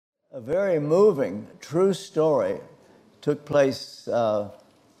A very moving, true story took place about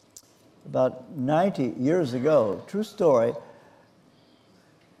 90 years ago. True story.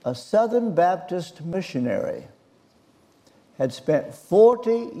 A Southern Baptist missionary had spent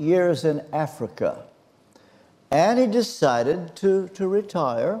 40 years in Africa, and he decided to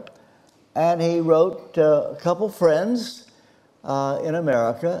retire, and he wrote a couple friends in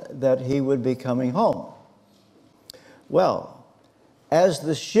America that he would be coming home. Well, as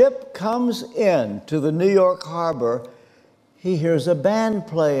the ship comes in to the New York harbor, he hears a band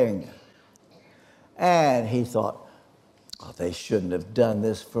playing. And he thought, oh, they shouldn't have done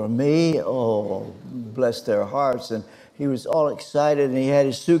this for me. Oh, bless their hearts. And he was all excited, and he had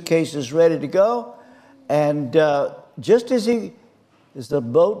his suitcases ready to go. And just as the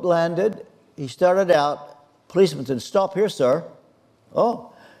boat landed, he started out. Policeman said, "Stop here, sir."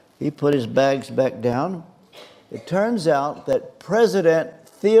 Oh, he put his bags back down. It turns out that President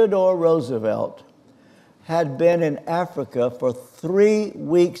Theodore Roosevelt had been in Africa for 3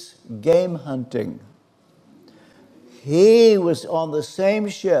 weeks game hunting. He was on the same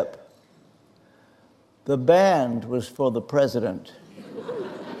ship. The band was for the president.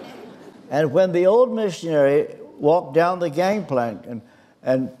 And when the old missionary walked down the gangplank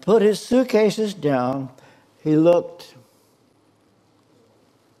and put his suitcases down, he looked.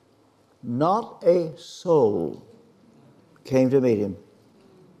 Not a soul came to meet him.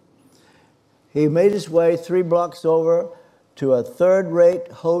 He made his way 3 blocks over to a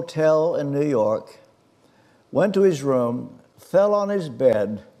third-rate hotel in New York, went to his room, fell on his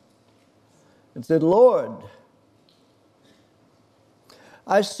bed, and said, "Lord,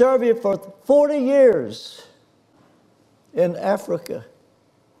 I served you for 40 years in Africa,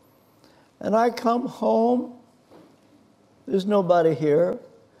 and I come home, there's nobody here.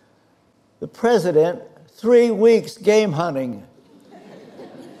 The president, 3 weeks game hunting,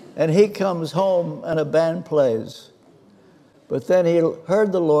 and he comes home and a band plays." But then he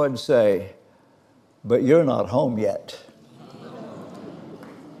heard the Lord say, "But you're not home yet."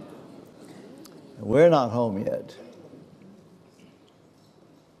 We're not home yet.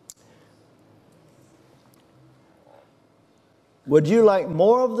 Would you like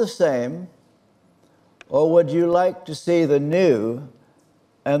more of the same, or would you like to see the new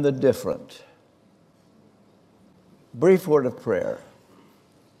and the different? Brief word of prayer.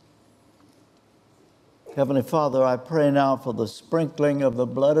 Heavenly Father, I pray now for the sprinkling of the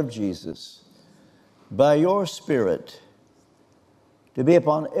blood of Jesus by your Spirit to be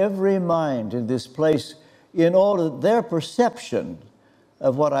upon every mind in this place, in order that their perception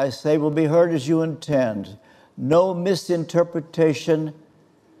of what I say will be heard as you intend. No misinterpretation,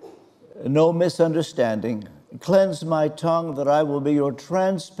 no misunderstanding. Cleanse my tongue that I will be your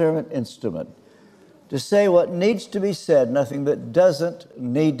transparent instrument to say what needs to be said, nothing that doesn't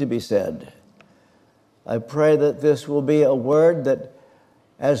need to be said. I pray that this will be a word that,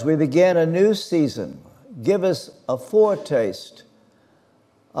 as we begin a new season, give us a foretaste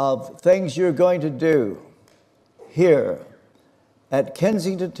of things you're going to do here at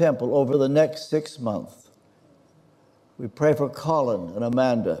Kensington Temple over the next 6 months. We pray for Colin and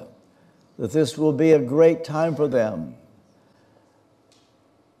Amanda, that this will be a great time for them.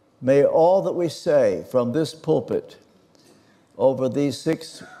 May all that we say from this pulpit over these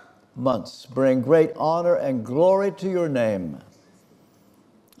 6 months bring great honor and glory to your name.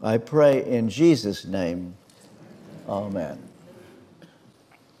 I pray in Jesus' name. Amen.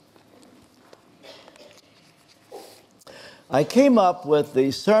 I came up with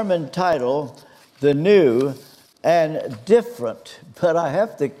the sermon title, "The New and Different," but I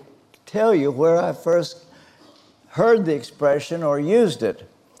have to tell you where I first heard the expression or used it.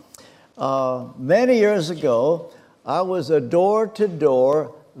 Many years ago, I was a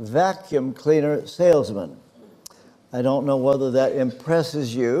door-to-door vacuum cleaner salesman. I don't know whether that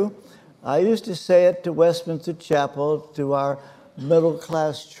impresses you. I used to say it to Westminster Chapel, to our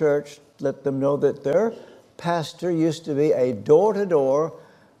middle-class church, let them know that their pastor used to be a door-to-door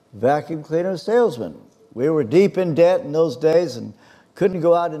vacuum cleaner salesman. We were deep in debt in those days and couldn't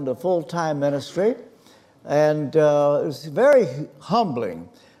go out into full-time ministry. And it was very humbling.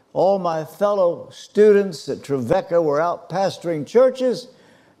 All my fellow students at Trevecca were out pastoring churches.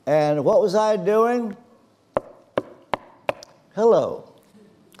 And what was I doing? Hello,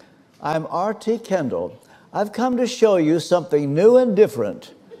 I'm R.T. Kendall. I've come to show you something new and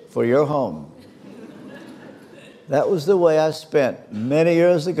different for your home. That was the way I spent many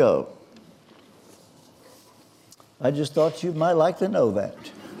years ago. I just thought you might like to know that.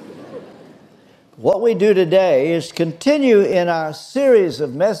 What we do today is continue in our series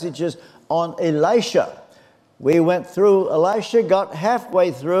of messages on Elisha. We went through, Elisha got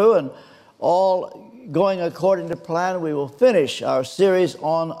halfway through, and all going according to plan, we will finish our series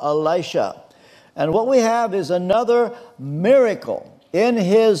on Elisha. And what we have is another miracle in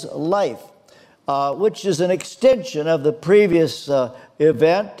his life, which is an extension of the previous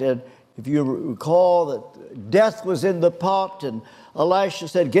event. And if you recall that death was in the pot, and Elisha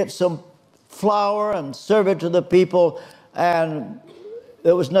said, get some flour and serve it to the people, and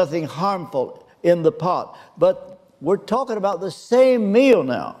there was nothing harmful in the pot. But we're talking about the same meal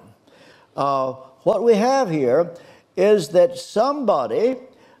now. What we have here is that somebody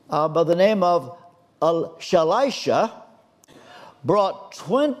by the name of Elisha brought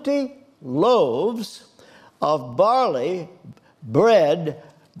 20 loaves of barley bread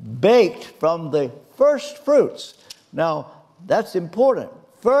baked from the first fruits. Now, that's important.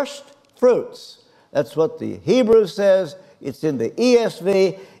 First fruits. That's what the Hebrew says. It's in the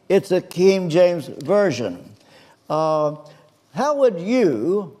ESV. It's a King James Version. How would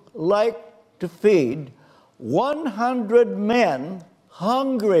you like to feed 100 men,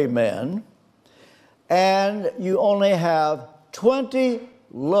 hungry men, and you only have 20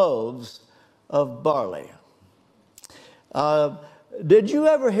 loaves of barley? Did you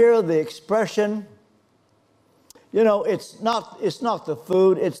ever hear the expression, you know, it's not the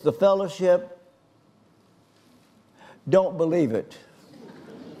food, it's the fellowship? Don't believe it.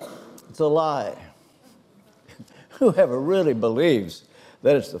 It's a lie. Whoever really believes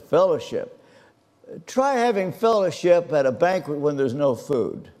that it's the fellowship, try having fellowship at a banquet when there's no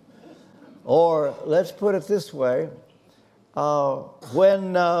food. Or let's put it this way,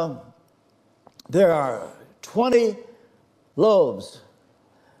 when there are 20 loaves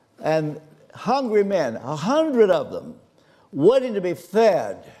and hungry men, 100 of them, waiting to be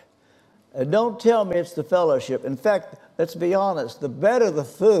fed. And don't tell me it's the fellowship. In fact, let's be honest, the better the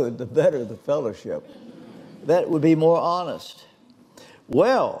food, the better the fellowship. That would be more honest.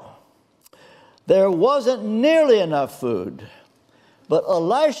 Well, there wasn't nearly enough food, but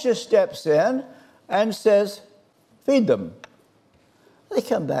Elisha steps in and says, feed them. They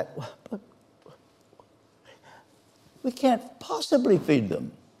come back, we can't possibly feed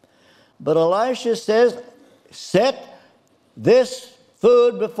them. But Elisha says, set this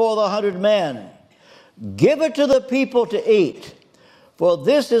food before the 100 men. Give it to the people to eat. For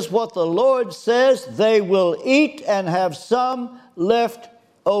this is what the Lord says, they will eat and have some left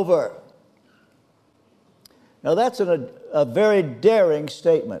over. Now that's a very daring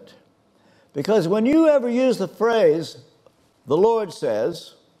statement. Because when you ever use the phrase, the Lord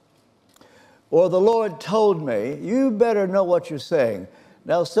says, or the Lord told me, you better know what you're saying.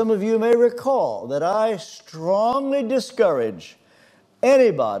 Now, some of you may recall that I strongly discourage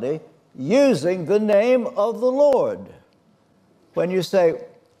anybody using the name of the Lord. When you say,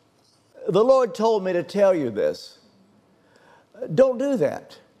 the Lord told me to tell you this, don't do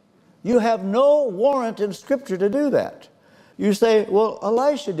that. You have no warrant in Scripture to do that. You say, well,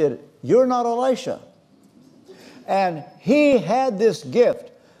 Elisha did it. You're not Elisha. And he had this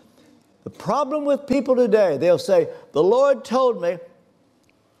gift. The problem with people today, they'll say, the Lord told me.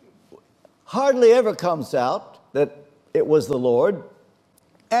 Hardly ever comes out that it was the Lord.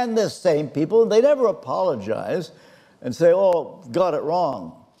 And the same people, they never apologize and say, oh, got it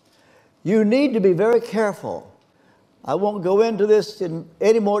wrong. You need to be very careful. I won't go into this in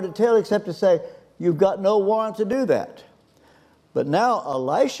any more detail except to say, you've got no warrant to do that. But now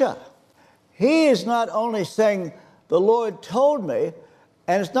Elisha, he is not only saying, the Lord told me,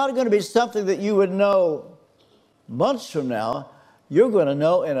 and it's not going to be something that you would know months from now. You're going to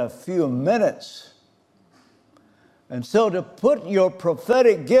know in a few minutes. And so to put your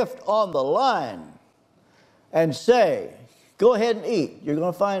prophetic gift on the line and say, go ahead and eat, you're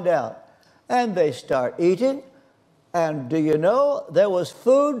going to find out. And they start eating, and do you know, there was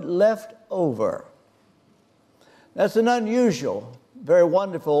food left over. That's an unusual, very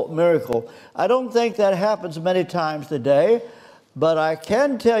wonderful miracle. I don't think that happens many times today, but I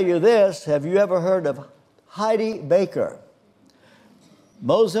can tell you this. Have you ever heard of Heidi Baker?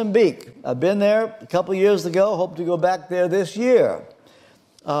 Mozambique. I've been there a couple years ago, hope to go back there this year.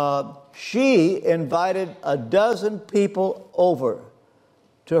 She invited 12 people over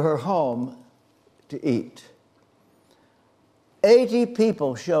to her home to eat. 80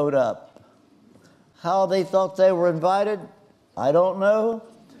 people showed up. How they thought they were invited, I don't know.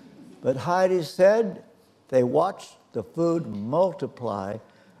 But Heidi said they watched the food multiply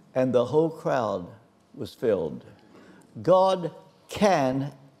and the whole crowd was filled. God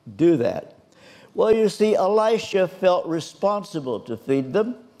can do that. Well, you see, Elisha felt responsible to feed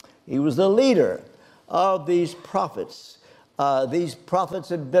them. He was the leader of these prophets. These prophets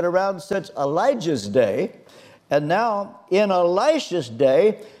had been around since Elijah's day, And now, in Elisha's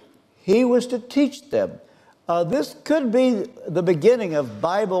day, he was to teach them. This could be the beginning of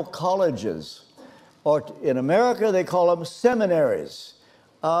Bible colleges, or in America they call them seminaries,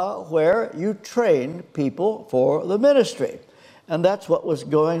 where you train people for the ministry. And that's what was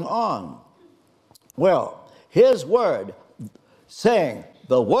going on. Well, his word, saying,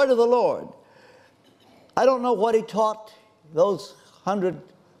 the word of the Lord. I don't know what he taught those 100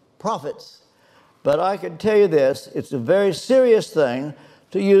 prophets, but I can tell you this, it's a very serious thing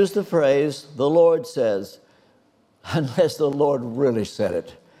to use the phrase, the Lord says, unless the Lord really said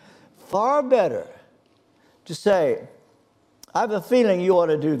it. Far better to say, I have a feeling you ought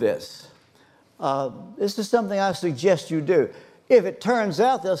to do this. This is something I suggest you do. If it turns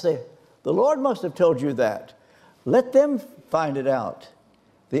out, they'll say, the Lord must have told you that. Let them find it out.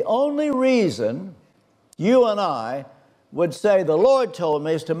 The only reason you and I would say the Lord told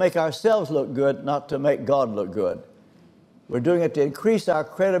me is to make ourselves look good, not to make God look good. We're doing it to increase our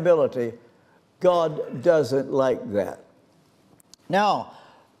credibility. God doesn't like that. Now,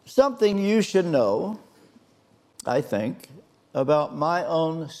 something you should know, I think, about my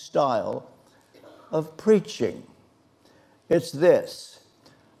own style of preaching. It's this.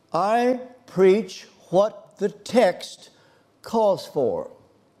 I preach what the text calls for.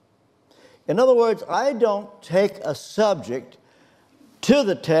 In other words, I don't take a subject to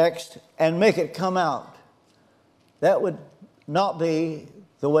the text and make it come out. That would not be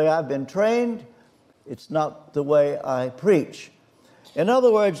the way I've been trained. It's not the way I preach. In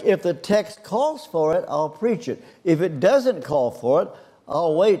other words, if the text calls for it, I'll preach it. If it doesn't call for it,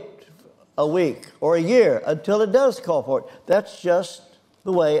 I'll wait a week or a year until it does call for it. That's just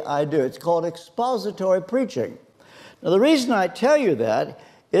the way I do. It's called expository preaching. Now, the reason I tell you that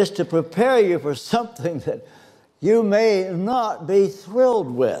is to prepare you for something that you may not be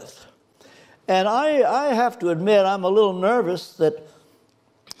thrilled with. And I have to admit, I'm a little nervous that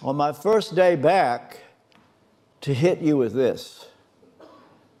on my first day back to hit you with this.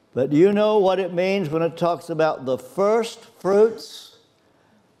 But do you know what it means when it talks about the first fruits?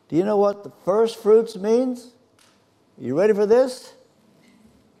 Do you know what the first fruits means? Are you ready for this?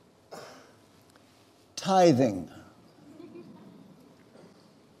 Tithing.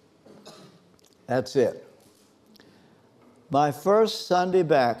 That's it. My first Sunday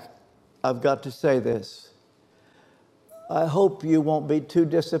back, I've got to say this. I hope you won't be too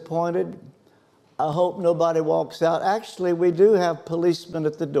disappointed. I hope nobody walks out. Actually, we do have policemen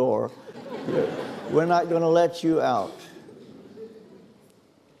at the door. We're not going to let you out.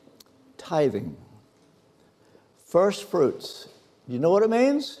 Tithing. First fruits. You know what it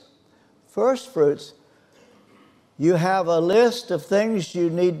means? First fruits. You have a list of things you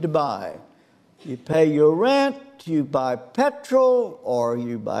need to buy. You pay your rent, you buy petrol, or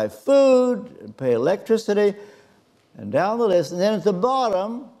you buy food, and pay electricity, and down the list. And then at the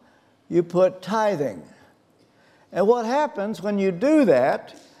bottom, you put tithing. And what happens when you do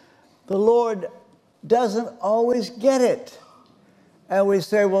that, the Lord doesn't always get it. And we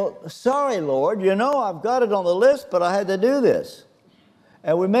say, well, sorry, Lord, you know, I've got it on the list, but I had to do this.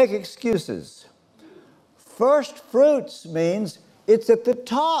 And we make excuses. First fruits means it's at the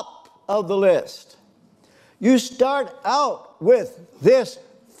top of the list. You start out with this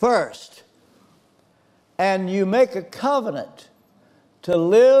first, and you make a covenant to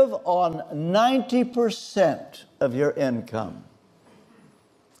live on 90% of your income.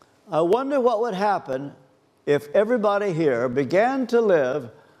 I wonder what would happen if everybody here began to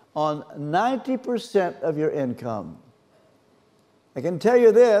live on 90% of your income. I can tell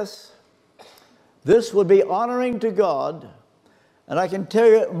you this would be honoring to God, and I can tell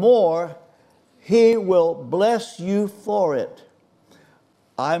you more, He will bless you for it.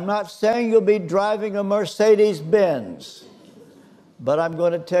 I'm not saying you'll be driving a Mercedes-Benz, but I'm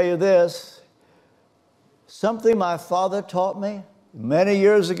going to tell you this, something my father taught me many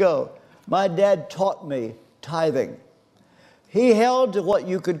years ago. My dad taught me tithing. He held to what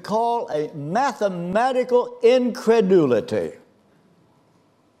you could call a mathematical incredulity.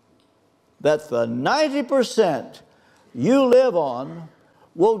 That the 90% you live on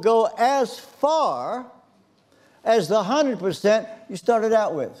will go as far as the 100% you started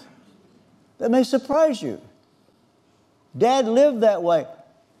out with. That may surprise you. Dad lived that way.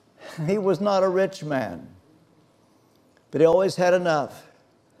 He was not a rich man, but he always had enough.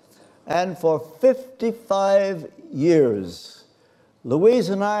 And for 55 years, Louise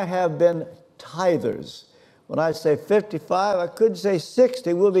and I have been tithers. When I say 55, I could say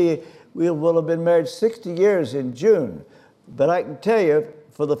 60. We will have been married 60 years in June. But I can tell you,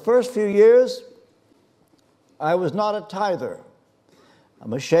 for the first few years, I was not a tither.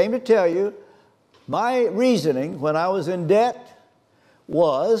 I'm ashamed to tell you, My reasoning when I was in debt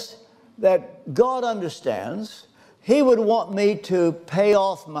was that God understands. He would want me to pay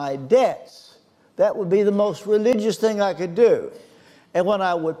off my debts. That would be the most religious thing I could do. And when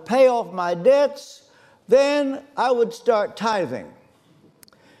I would pay off my debts, then I would start tithing.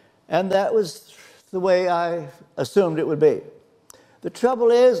 And that was the way I assumed it would be. The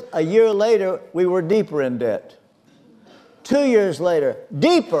trouble is, a year later, we were deeper in debt. 2 years later,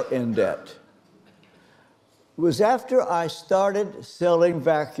 deeper in debt. It was after I started selling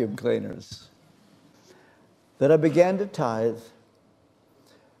vacuum cleaners that I began to tithe.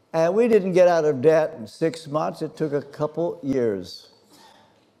 And we didn't get out of debt in 6 months. It took a couple years.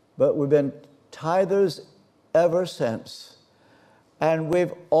 But we've been tithers ever since. And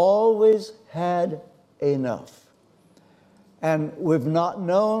we've always had enough. And we've not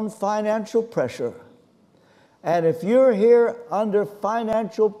known financial pressure. And if you're here under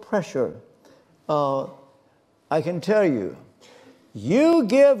financial pressure, I can tell you, you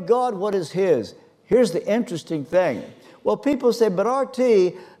give God what is His. Here's the interesting thing. Well, people say, but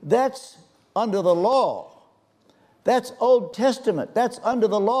RT, that's under the law. That's Old Testament. That's under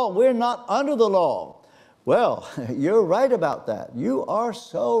the law. We're not under the law. Well, you're right about that. You are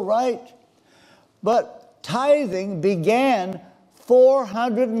so right. But tithing began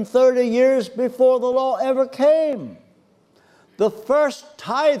 430 years before the law ever came. The first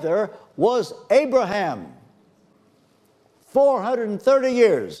tither was Abraham. 430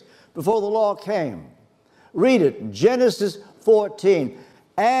 years before the law came. Read it, Genesis 14.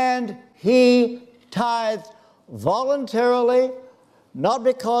 And he tithed voluntarily, not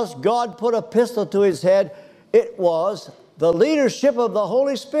because God put a pistol to his head. It was the leadership of the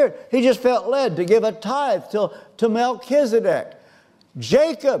Holy Spirit. He just felt led to give a tithe to Melchizedek.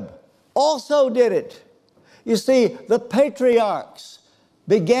 Jacob also did it. You see, the patriarchs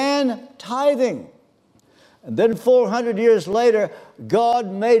began tithing. And then 400 years later,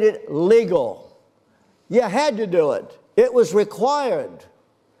 God made it legal. You had to do it. It was required.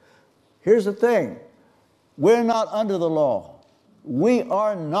 Here's the thing. We're not under the law. We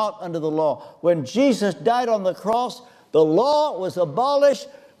are not under the law. When Jesus died on the cross, the law was abolished.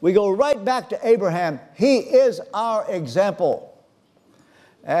 We go right back to Abraham. He is our example.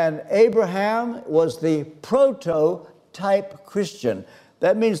 And Abraham was the prototype Christian.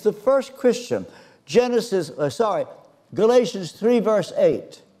 That means the first Christian. Galatians 3 verse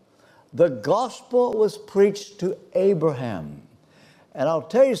 8. The gospel was preached to Abraham. And I'll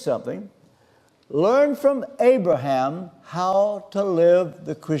tell you something. Learn from Abraham how to live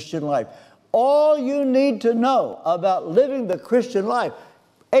the Christian life. All you need to know about living the Christian life,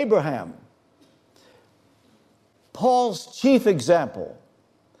 Abraham. Paul's chief example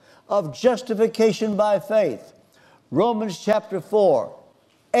of justification by faith, Romans chapter 4,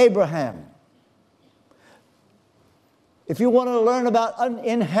 Abraham. If you want to learn about an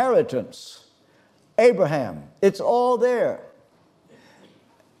inheritance, Abraham, it's all there.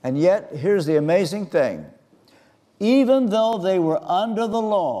 And yet, here's the amazing thing. Even though they were under the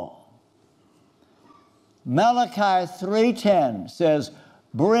law, Malachi 3:10 says,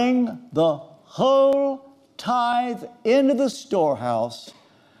 bring the whole tithe into the storehouse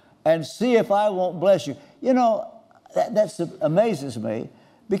and see if I won't bless you. You know, that amazes me.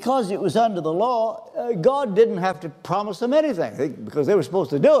 Because it was under the law, God didn't have to promise them anything because they were supposed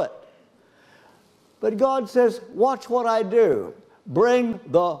to do it. But God says, watch what I do. Bring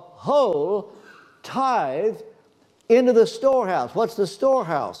the whole tithe into the storehouse. What's the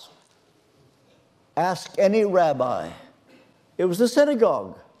storehouse? Ask any rabbi. It was the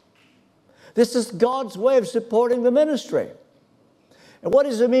synagogue. This is God's way of supporting the ministry. And what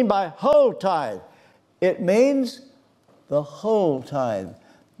does it mean by whole tithe? It means the whole tithe.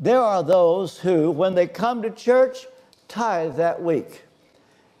 There are those who, when they come to church, tithe that week.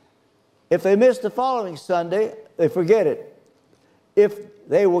 If they miss the following Sunday, they forget it. If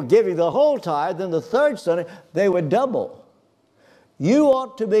they were giving the whole tithe, then the third Sunday, they would double. You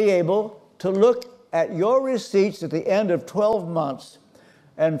ought to be able to look at your receipts at the end of 12 months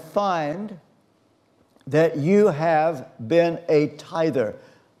and find that you have been a tither.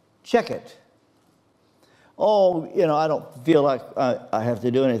 Check it. Oh, you know, I don't feel like I have to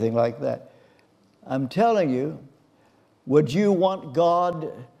do anything like that. I'm telling you, would you want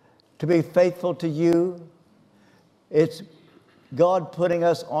God to be faithful to you? It's God putting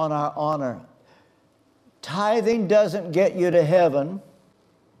us on our honor. Tithing doesn't get you to heaven.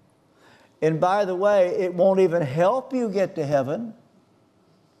 And by the way, it won't even help you get to heaven.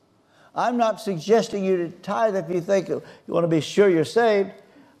 I'm not suggesting you to tithe if you think you want to be sure you're saved.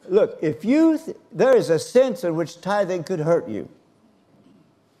 Look, if there is a sense in which tithing could hurt you.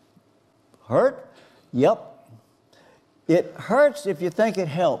 Hurt? Yep. It hurts if you think it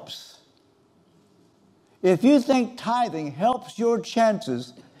helps. If you think tithing helps your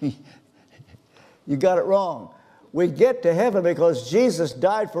chances, you got it wrong. We get to heaven because Jesus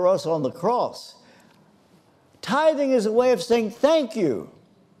died for us on the cross. Tithing is a way of saying thank you.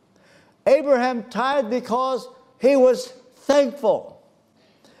 Abraham tithed because he was thankful.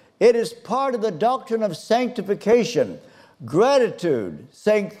 It is part of the doctrine of sanctification, gratitude,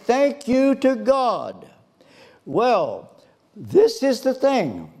 saying thank you to God. Well, this is the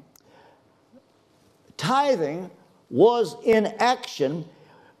thing. Tithing was in action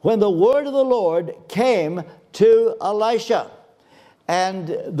when the word of the Lord came to Elisha. And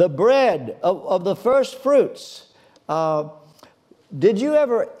the bread of the first fruits. Did you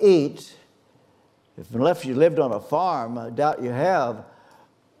ever eat, unless you lived on a farm, I doubt you have,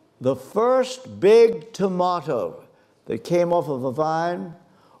 the first big tomato that came off of a vine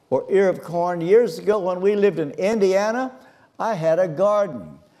or ear of corn? Years ago when we lived in Indiana, I had a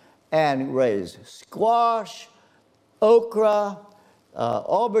garden and raised squash, okra,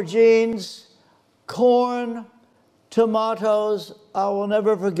 aubergines, corn, tomatoes. I will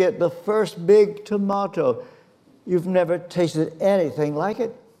never forget the first big tomato. You've never tasted anything like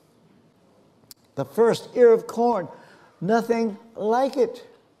it. The first ear of corn, nothing like it.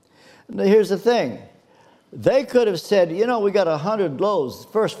 Now, here's the thing. They could have said, you know, we got 100 loaves,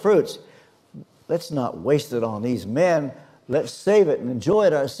 first fruits. Let's not waste it on these men. Let's save it and enjoy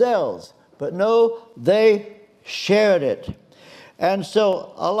it ourselves. But no, they shared it. And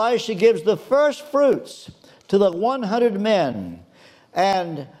so Elisha gives the first fruits to the 100 men.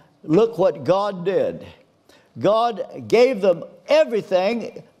 And look what God did. God gave them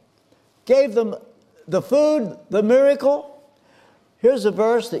everything, gave them the food, the miracle. Here's a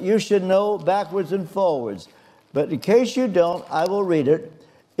verse that you should know backwards and forwards. But in case you don't, I will read it.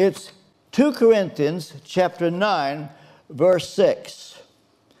 It's 2 Corinthians chapter 9, verse 6.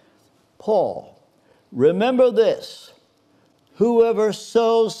 Paul, remember this. Whoever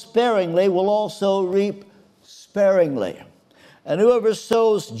sows sparingly will also reap sparingly. And whoever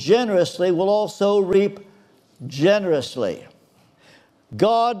sows generously will also reap generously.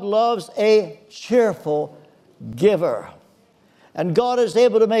 God loves a cheerful giver. And God is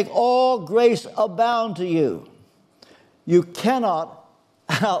able to make all grace abound to you. You cannot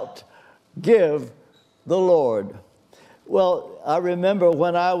outgive the Lord. Well, I remember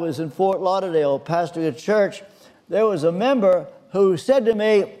when I was in Fort Lauderdale pastoring a church, there was a member who said to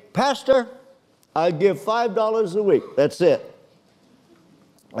me, Pastor, I give $5 a week. That's it.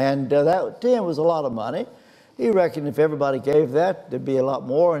 And that to him was a lot of money. He reckoned if everybody gave that, there'd be a lot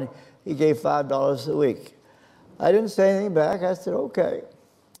more, and he gave $5 a week. I didn't say anything back. I said, okay.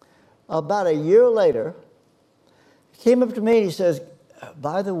 About a year later, he came up to me and he says,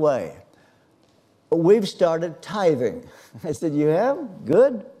 by the way, we've started tithing. I said, you have?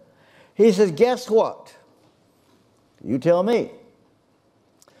 Good. He says, guess what? You tell me.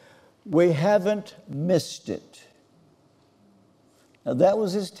 We haven't missed it. Now, that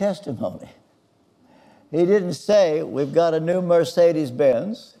was his testimony. He didn't say, we've got a new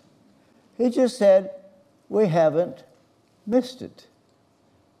Mercedes-Benz. He just said, we haven't missed it.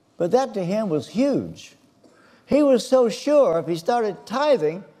 But that to him was huge. He was so sure if he started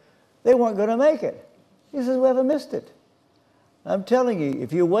tithing, they weren't going to make it. He says, we haven't missed it. I'm telling you,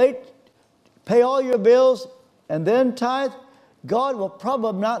 if you wait, pay all your bills, and then tithe, God will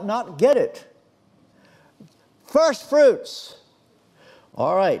probably not get it. First fruits.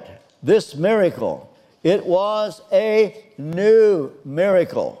 All right, this miracle, it was a new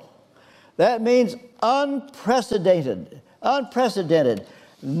miracle. That means unprecedented.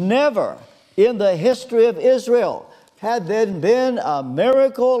 Never in the history of Israel had there been a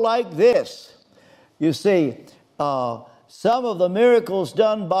miracle like this. You see, some of the miracles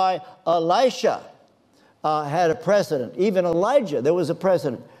done by Elisha had a precedent. Even Elijah, there was a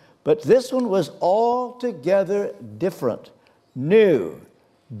precedent. But this one was altogether different, new,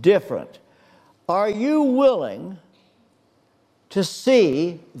 different. Are you willing to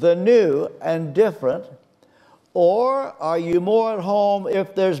see the new and different, or are you more at home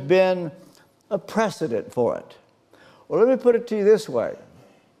if there's been a precedent for it? Well, let me put it to you this way.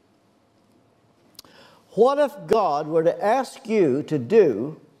 What if God were to ask you to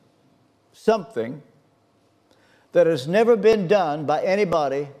do something that has never been done by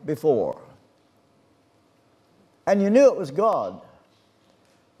anybody before? And you knew it was God.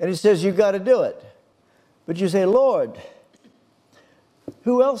 And he says, you've got to do it. But you say, Lord,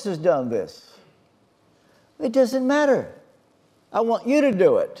 who else has done this? It doesn't matter. I want you to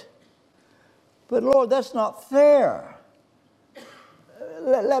do it. But Lord, that's not fair.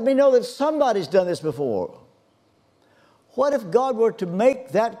 let me know that somebody's done this before. What if God were to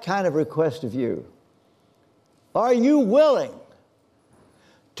make that kind of request of you? Are you willing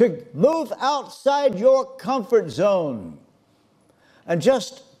to move outside your comfort zone and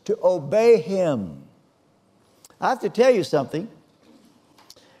just to obey Him? I have to tell you something.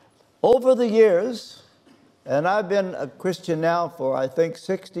 Over the years, and I've been a Christian now for, I think,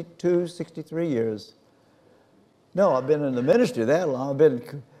 62, 63 years. No, I've been in the ministry that long. I've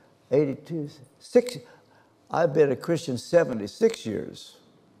been 82, 60. I've been a Christian 76 years.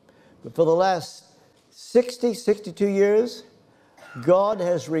 But for the last 60, 62 years, God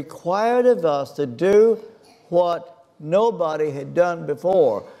has required of us to do what nobody had done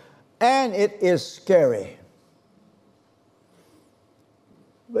before. And it is scary.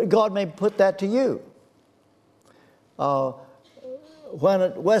 But God may put that to you. When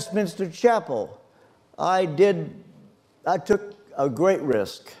at Westminster Chapel, I took a great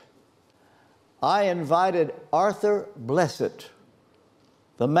risk. I invited Arthur Blessitt,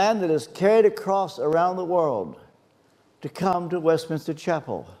 the man that has carried a cross around the world, to come to Westminster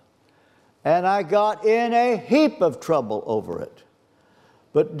Chapel. And I got in a heap of trouble over it.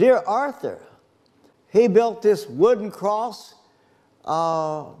 But dear Arthur, he built this wooden cross,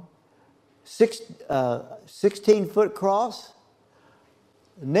 16-foot cross,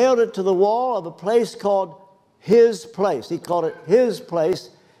 nailed it to the wall of a place called His Place. He called it His Place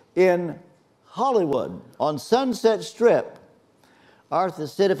in Hollywood on Sunset Strip. Arthur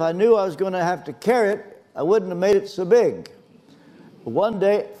said, if I knew I was going to have to carry it, I wouldn't have made it so big. One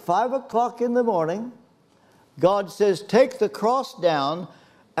day, 5 o'clock in the morning, God says, take the cross down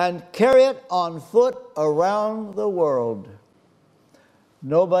and carry it on foot around the world.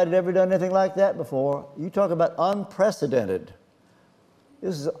 Nobody had ever done anything like that before. You talk about unprecedented.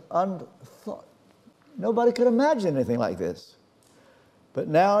 This is unthought. Nobody could imagine anything like this. But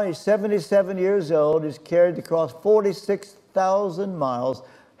now he's 77 years old. He's carried the cross 46,000 miles,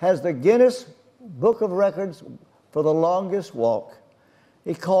 has the Guinness Book of Records for the longest walk.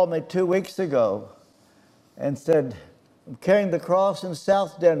 He called me 2 weeks ago and said, I'm carrying the cross in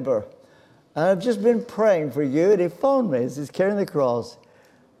South Denver. And I've just been praying for you. And he phoned me as he's carrying the cross.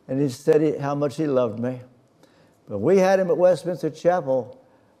 And he said how much he loved me. But we had him at Westminster Chapel.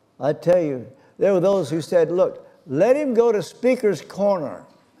 I tell you, there were those who said, look, let him go to Speaker's Corner.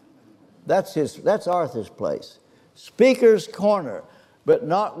 That's Arthur's place. Speaker's Corner, but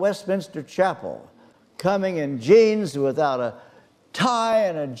not Westminster Chapel. Coming in jeans without a tie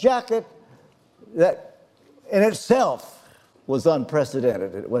and a jacket, that in itself was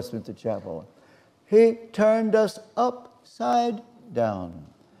unprecedented at Westminster Chapel. He turned us upside down.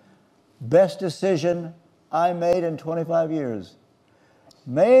 Best decision I made in 25 years.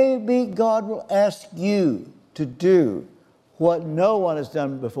 Maybe God will ask you to do what no one has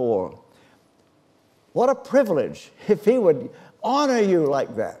done before. What a privilege if He would honor you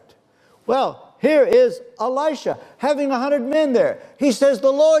like that. Well, here is Elisha having 100 men there. He says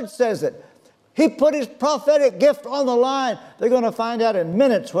the Lord says it. He put his prophetic gift on the line. They're going to find out in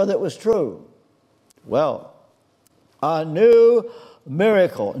minutes whether it was true. Well, a new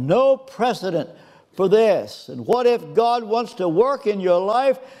miracle, no precedent for this. And what if God wants to work in your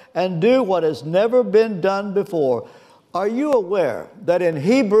life and do what has never been done before? Are you aware that in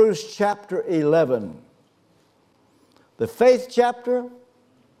Hebrews chapter 11, the faith chapter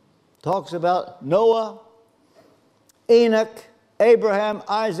talks about Noah, Enoch, Abraham,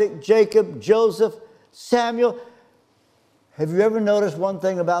 Isaac, Jacob, Joseph, Samuel. Have you ever noticed one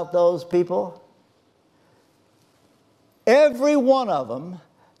thing about those people? Every one of them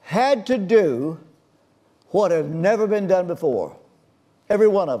had to do what had never been done before. Every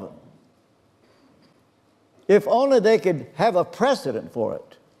one of them. If only they could have a precedent for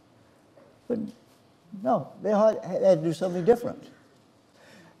it. But no, they had to do something different.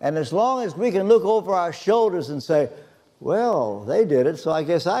 And as long as we can look over our shoulders and say, well, they did it, so I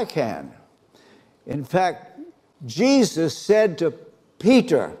guess I can. In fact, Jesus said to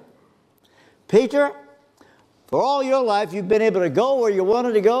Peter, Peter, for all your life, you've been able to go where you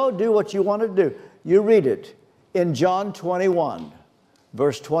wanted to go, do what you wanted to do. You read it in John 21,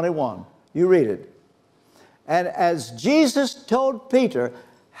 verse 21. You read it. And as Jesus told Peter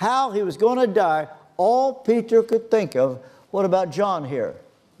how he was going to die, all Peter could think of, what about John here?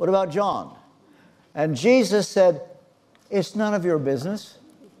 What about John? And Jesus said, it's none of your business.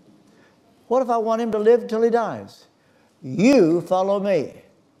 What if I want him to live till he dies? You follow me.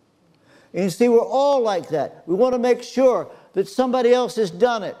 And you see, we're all like that. We want to make sure that somebody else has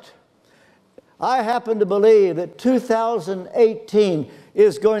done it. I happen to believe that 2018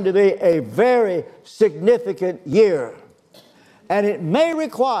 is going to be a very significant year. And it may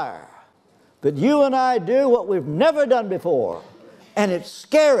require that you and I do what we've never done before. And it's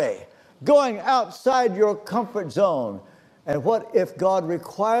scary, going outside your comfort zone. And what if God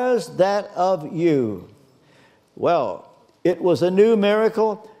requires that of you? Well, it was a new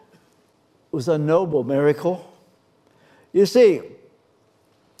miracle. It was a noble miracle. You see,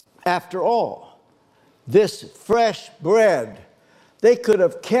 after all, this fresh bread, they could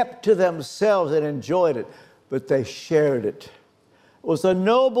have kept to themselves and enjoyed it, but they shared it. It was a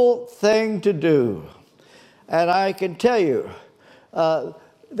noble thing to do. And I can tell you,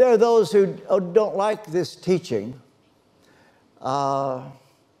 there are those who don't like this teaching.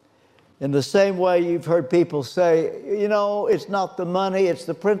 In the same way you've heard people say, you know, it's not the money, it's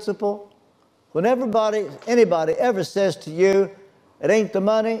the principle. When anybody ever says to you, it ain't the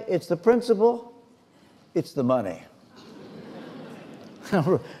money, it's the principle, it's the money.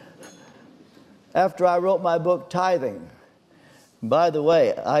 After I wrote my book, Tithing, by the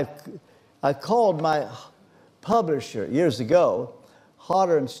way, I called my publisher years ago,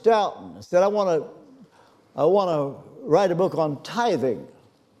 Hodder and Stoughton. I said, I want to write a book on tithing.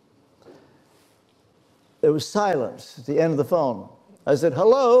 There was silence at the end of the phone. I said,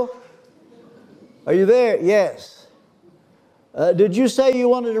 hello? Are you there? Yes. Did you say you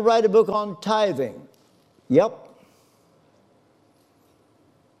wanted to write a book on tithing? Yep.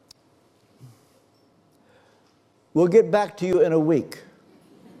 We'll get back to you in a week.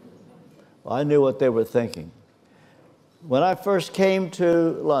 Well, I knew what they were thinking. When I first came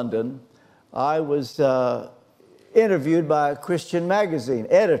to London, I was interviewed by a Christian magazine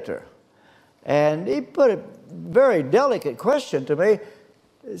editor. And he put a very delicate question to me.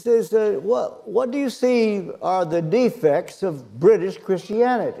 He says, what do you see are the defects of British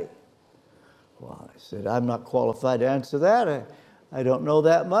Christianity? Well, I said, I'm not qualified to answer that. I don't know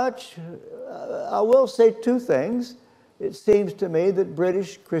that much. I will say two things. It seems to me that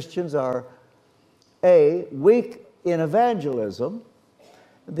British Christians are, A, weak in evangelism.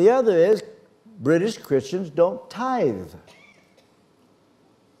 The other is British Christians don't tithe.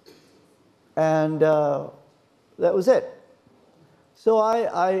 And that was it. So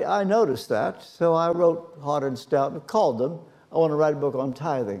I noticed that. So I wrote Hodder and Stoughton and called them. I want to write a book on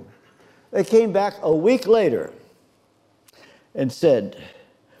tithing. They came back a week later and said,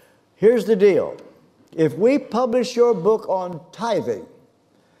 here's the deal. If we publish your book on tithing,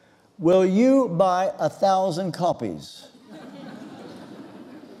 will you buy 1,000 copies?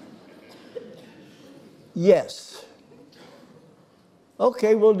 Yes.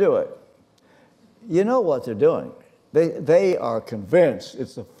 Okay, we'll do it. You know what they're doing. They are convinced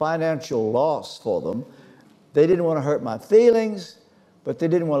it's a financial loss for them. They didn't want to hurt my feelings, but they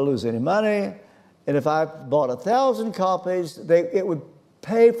didn't want to lose any money. And if I bought 1,000 copies, it would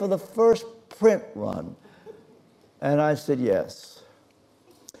pay for the first print run. And I said yes.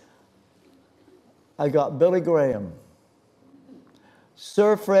 I got Billy Graham,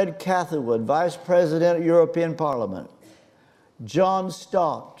 Sir Fred Catherwood, Vice President of European Parliament, John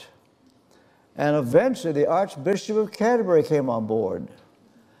Stott, and eventually the Archbishop of Canterbury came on board.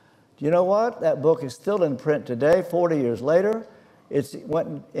 Do you know what? That book is still in print today, 40 years later. It's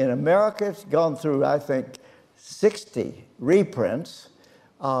went in America. It's gone through, I think, 60 reprints.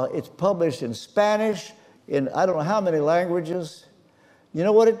 It's published in Spanish, in I don't know how many languages. You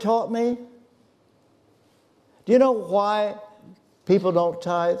know what it taught me? Do you know why people don't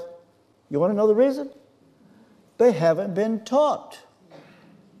tithe? You want to know the reason? They haven't been taught.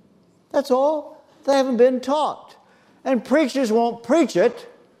 That's all. They haven't been taught. And preachers won't preach it.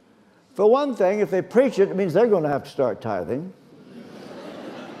 For one thing, if they preach it, it means they're going to have to start tithing.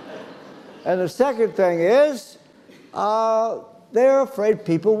 And the second thing is, they're afraid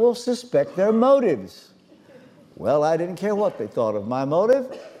people will suspect their motives. Well, I didn't care what they thought of my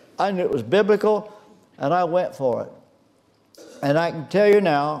motive. I knew it was biblical, and I went for it. And I can tell you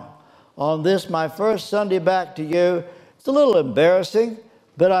now, on this, my first Sunday back to you, it's a little embarrassing,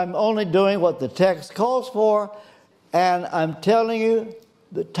 but I'm only doing what the text calls for, and I'm telling you,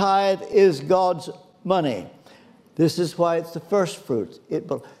 the tithe is God's money. This is why it's the first fruits.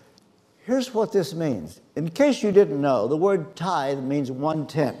 Here's what this means. In case you didn't know, the word tithe means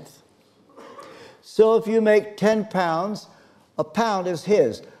 1/10. So if you make 10 pounds, a pound is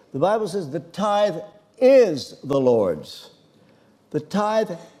his. The Bible says the tithe is the Lord's. The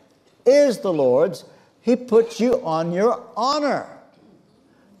tithe is the Lord's. He puts you on your honor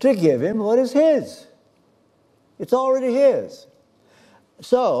to give him what is his. It's already his.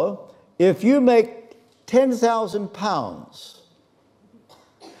 So if you make 10,000 pounds,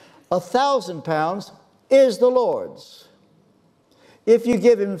 1,000 pounds is the Lord's. If you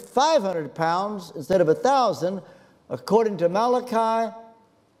give him 500 pounds instead of 1,000, according to Malachi,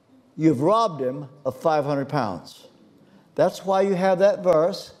 you've robbed him of 500 pounds. That's why you have that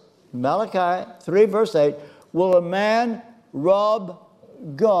verse, Malachi 3, verse 8, will a man rob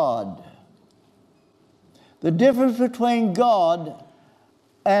God? The difference between God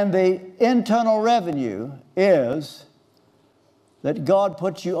and the internal revenue is that God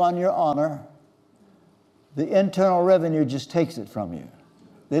puts you on your honor. The internal revenue just takes it from you.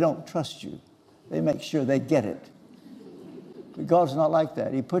 They don't trust you. They make sure they get it. But God's not like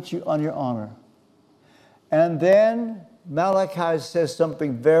that. He puts you on your honor. And then Malachi says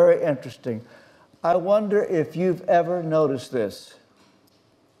something very interesting. I wonder if you've ever noticed this.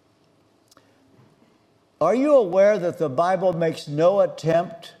 Are you aware that the Bible makes no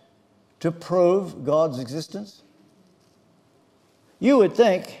attempt to prove God's existence? You would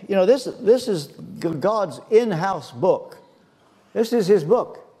think, you know, this is God's in-house book. This is his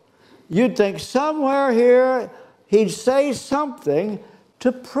book. You'd think somewhere here he'd say something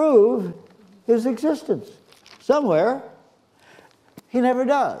to prove his existence. Somewhere. He never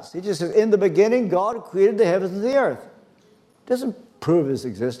does. He just says, in the beginning, God created the heavens and the earth. Doesn't prove his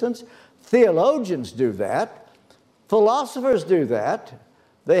existence. Theologians do that. Philosophers do that.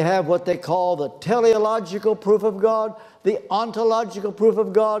 They have what they call the teleological proof of God, the ontological proof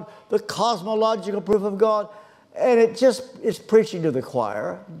of God, the cosmological proof of God. And it's preaching to the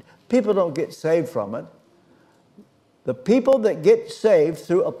choir. People don't get saved from it. The people that get saved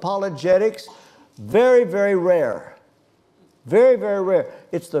through apologetics, very, very rare. Very, very rare.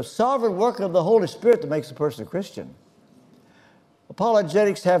 It's the sovereign work of the Holy Spirit that makes a person a Christian.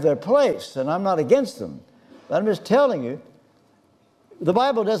 Apologetics have their place, and I'm not against them. But I'm just telling you, the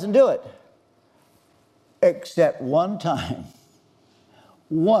Bible doesn't do it. Except one time.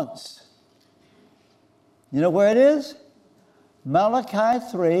 Once. You know where it is? Malachi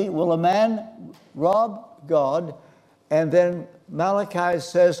 3, will a man rob God? And then Malachi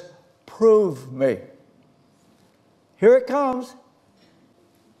says, prove me. Here it comes.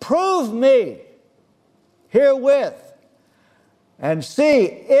 Prove me herewith, and see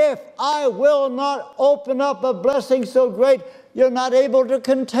if I will not open up a blessing so great you're not able to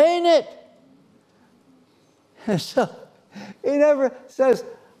contain it. And so he never says,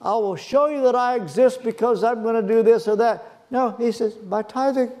 I will show you that I exist because I'm going to do this or that. No, he says, by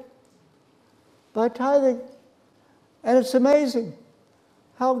tithing. By tithing. And it's amazing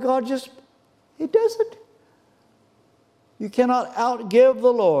how God he does it. You cannot outgive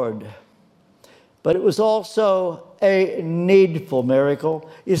the Lord. But it was also a needful miracle.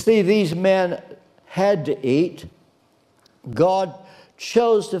 You see, these men had to eat. God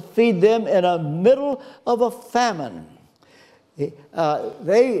chose to feed them in the middle of a famine.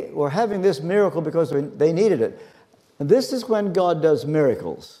 They were having this miracle because they needed it. And this is when God does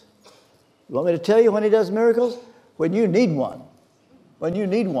miracles. You want me to tell you when he does miracles? When you need one. When you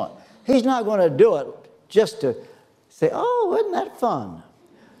need one. He's not going to do it just to say, oh, isn't that fun?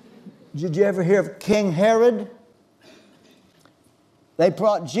 Did you ever hear of King Herod? They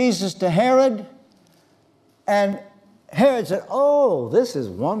brought Jesus to Herod, and Herod said, oh, this is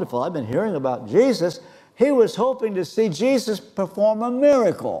wonderful. I've been hearing about Jesus. He was hoping to see Jesus perform a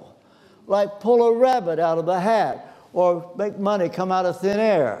miracle, like pull a rabbit out of the hat or make money come out of thin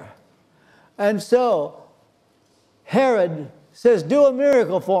air. And so Herod says, do a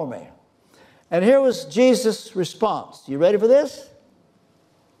miracle for me. And here was Jesus' response. You ready for this?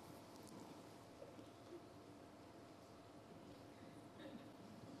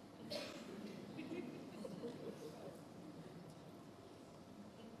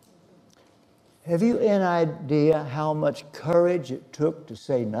 Have you any idea how much courage it took to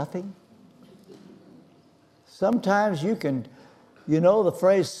say nothing? Sometimes you can, the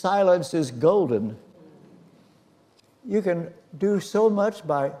phrase silence is golden. You can do so much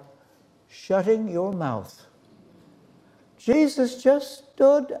by shutting your mouth. Jesus just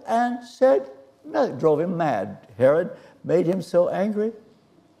stood and said nothing. Drove him mad. Herod made him so angry.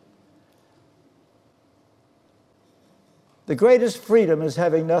 The greatest freedom is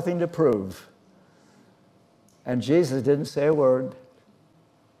having nothing to prove. And Jesus didn't say a word.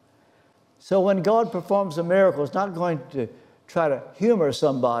 So when God performs a miracle, it's not going to try to humor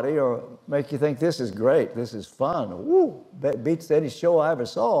somebody or make you think this is great, this is fun. Woo, that beats any show I ever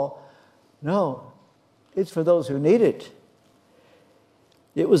saw. No, it's for those who need it.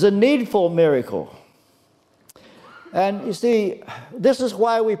 It was a needful miracle. And you see, this is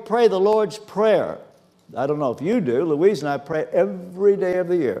why we pray the Lord's Prayer. I don't know if you do. Louise and I pray every day of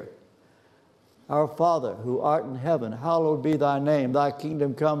the year. Our Father, who art in heaven, hallowed be thy name. Thy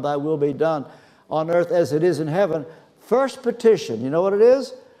kingdom come, thy will be done on earth as it is in heaven. First petition, you know what it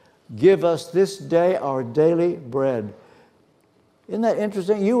is? Give us this day our daily bread. Isn't that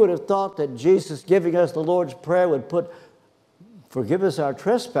interesting? You would have thought that Jesus giving us the Lord's Prayer would put, forgive us our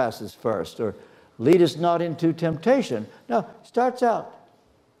trespasses first, or lead us not into temptation. No, it starts out,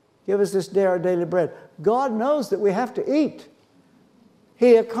 give us this day our daily bread. God knows that we have to eat.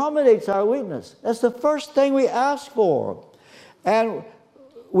 He accommodates our weakness. That's the first thing we ask for. And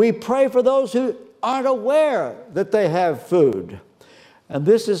we pray for those who aren't aware that they have food. And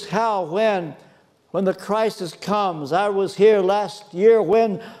this is how when the crisis comes. I was here last year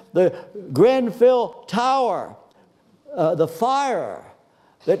when the Grenfell Tower, the fire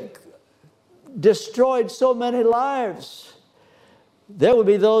that destroyed so many lives. There would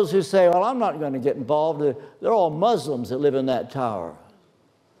be those who say, well, I'm not going to get involved. They're all Muslims that live in that tower.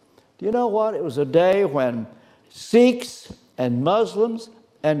 Do you know what? It was a day when Sikhs and Muslims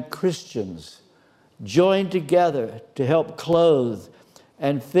and Christians joined together to help clothe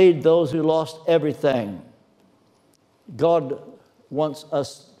and feed those who lost everything. God wants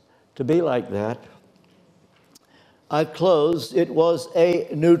us to be like that. I close. It was a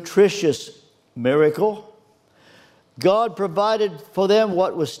nutritious miracle. God provided for them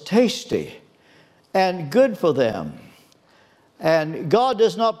what was tasty and good for them. And God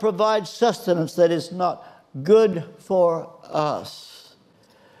does not provide sustenance that is not good for us.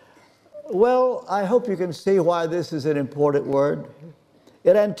 Well, I hope you can see why this is an important word.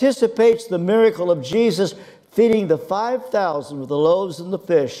 It anticipates the miracle of Jesus feeding the 5,000 with the loaves and the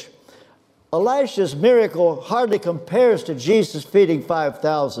fish. Elisha's miracle hardly compares to Jesus feeding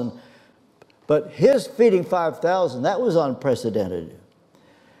 5,000, but his feeding 5,000, that was unprecedented.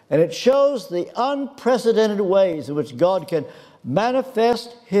 And it shows the unprecedented ways in which God can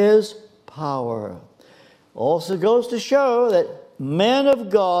manifest his power. Also goes to show that men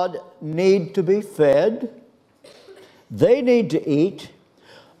of God need to be fed. They need to eat.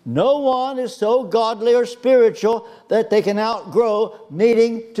 No one is so godly or spiritual that they can outgrow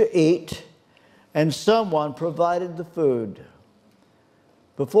needing to eat. And someone provided the food.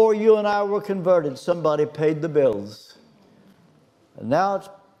 Before you and I were converted, somebody paid the bills. And now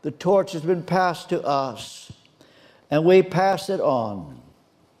the torch has been passed to us, and we pass it on.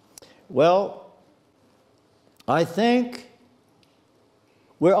 Well, I think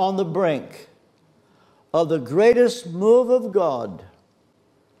we're on the brink of the greatest move of God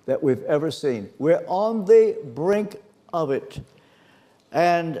that we've ever seen. We're on the brink of it.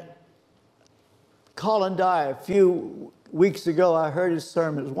 And Colin Dye, a few weeks ago, I heard his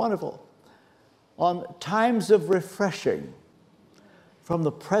sermon. It was wonderful. On times of refreshing from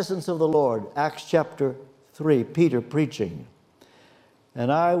the presence of the Lord. Acts chapter 3, Peter preaching.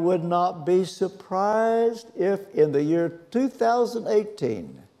 And I would not be surprised if in the year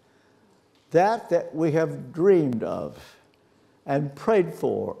 2018, that we have dreamed of and prayed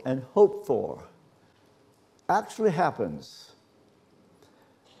for and hoped for actually happens.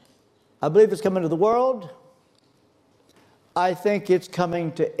 I believe it's coming to the world. I think it's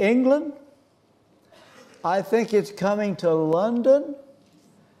coming to England. I think it's coming to London.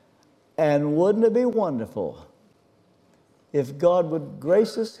 And wouldn't it be wonderful if God would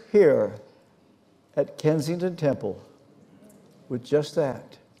grace us here at Kensington Temple with just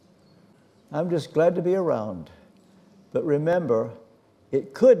that? I'm just glad to be around. But remember,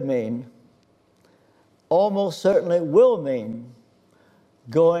 it could mean, almost certainly will mean,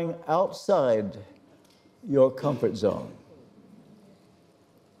 going outside your comfort zone.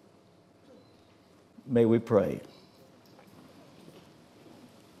 May we pray.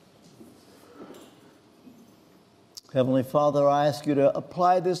 Heavenly Father, I ask you to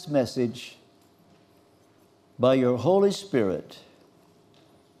apply this message by your Holy Spirit.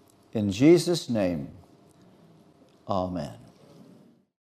 In Jesus' name, amen.